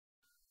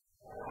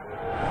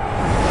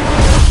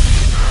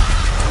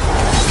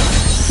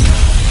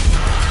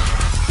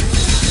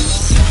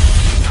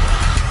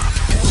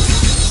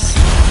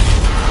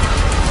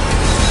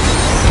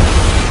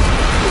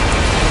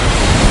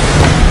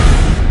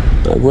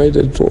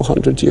waited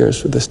 400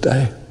 years for this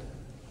day.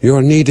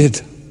 You're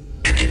needed.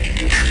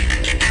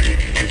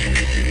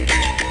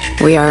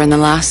 We are in the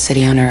last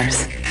city on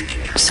Earth.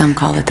 Some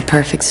call it the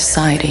perfect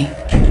society,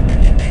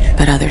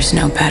 but others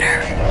know better.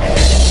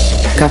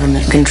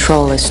 Government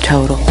control is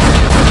total.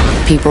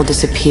 People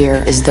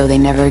disappear as though they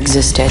never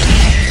existed.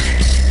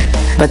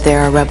 But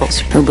there are rebels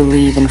who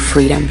believe in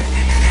freedom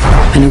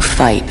and who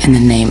fight in the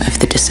name of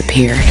the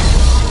disappeared.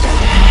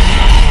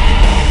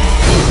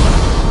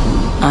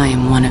 I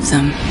am one of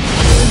them.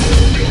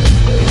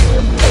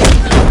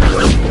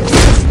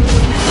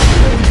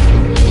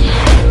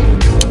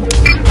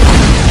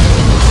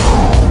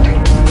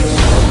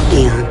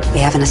 Aeon, we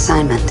have an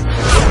assignment.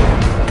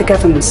 The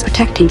government's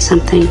protecting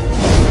something.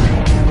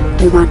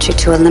 We want you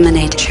to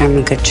eliminate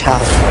Chairman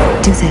Goodchild.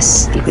 Do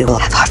this, and we will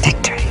have our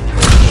victory.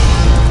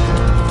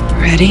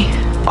 Ready?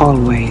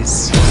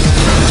 Always.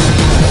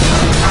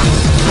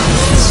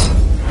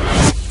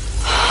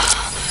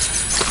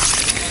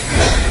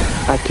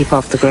 I keep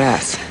off the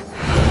grass.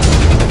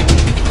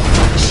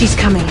 She's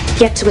coming.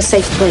 Get to a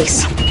safe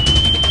place.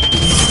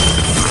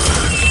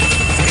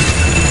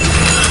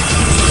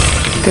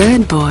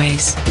 Good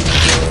boys.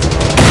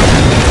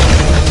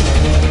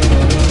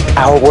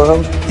 Our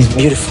world is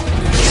beautiful,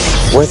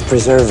 worth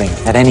preserving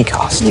at any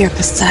cost. You're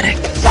pathetic.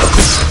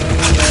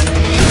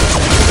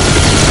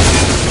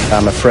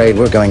 I'm afraid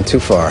we're going too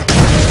far.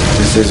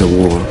 This is a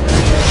war,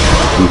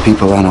 and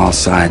people on all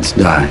sides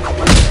die.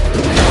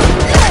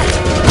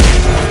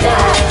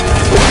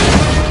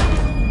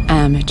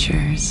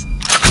 Amateurs.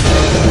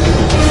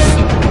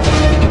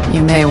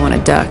 You may want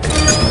to duck.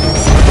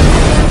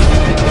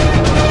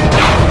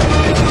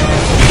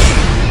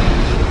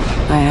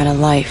 I had a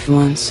life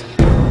once.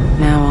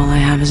 Now all I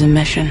have is a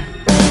mission.